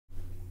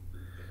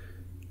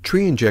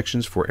Tree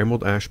injections for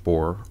emerald ash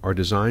borer are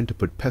designed to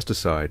put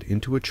pesticide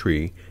into a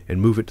tree and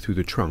move it through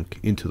the trunk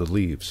into the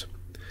leaves.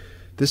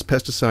 This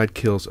pesticide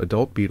kills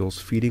adult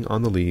beetles feeding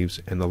on the leaves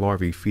and the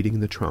larvae feeding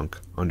in the trunk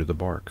under the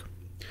bark.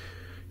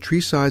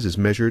 Tree size is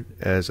measured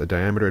as a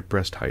diameter at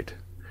breast height.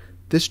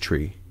 This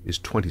tree is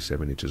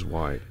 27 inches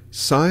wide.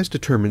 Size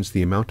determines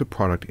the amount of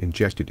product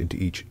injected into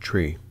each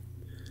tree.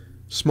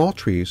 Small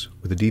trees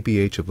with a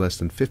DBH of less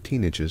than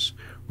 15 inches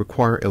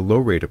require a low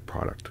rate of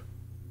product.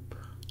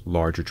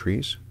 Larger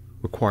trees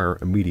require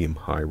a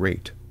medium-high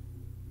rate.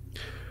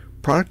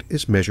 Product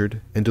is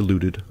measured and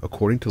diluted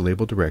according to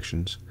label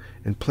directions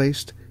and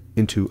placed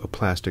into a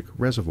plastic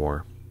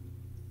reservoir.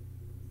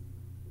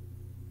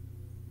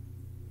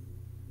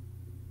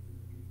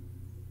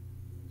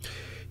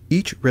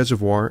 Each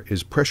reservoir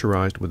is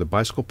pressurized with a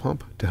bicycle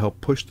pump to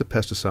help push the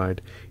pesticide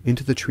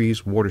into the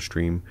tree's water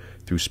stream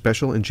through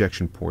special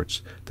injection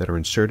ports that are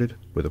inserted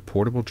with a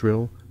portable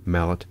drill,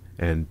 mallet,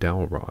 and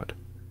dowel rod.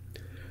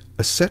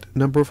 A set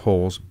number of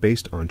holes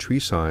based on tree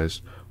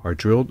size are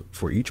drilled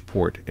for each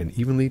port and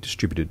evenly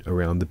distributed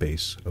around the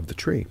base of the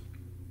tree.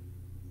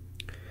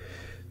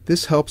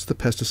 This helps the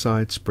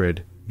pesticide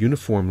spread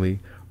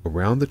uniformly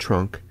around the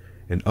trunk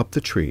and up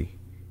the tree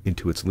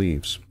into its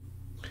leaves.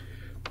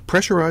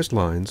 Pressurized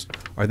lines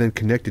are then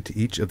connected to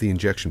each of the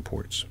injection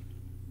ports.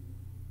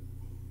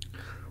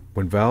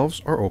 When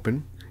valves are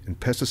open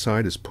and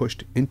pesticide is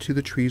pushed into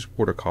the tree's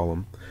water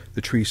column, the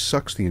tree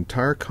sucks the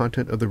entire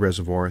content of the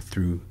reservoir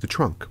through the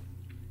trunk.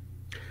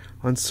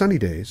 On sunny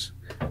days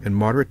and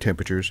moderate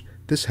temperatures,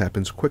 this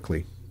happens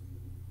quickly.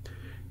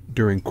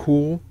 During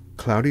cool,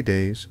 cloudy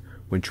days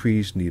when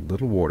trees need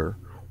little water,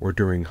 or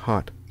during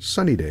hot,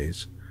 sunny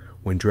days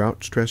when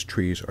drought-stressed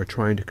trees are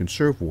trying to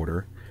conserve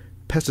water,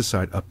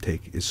 pesticide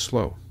uptake is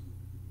slow.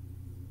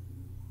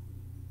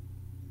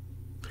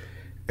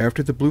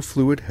 After the blue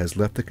fluid has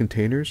left the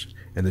containers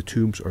and the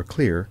tubes are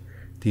clear,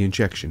 the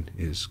injection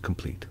is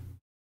complete.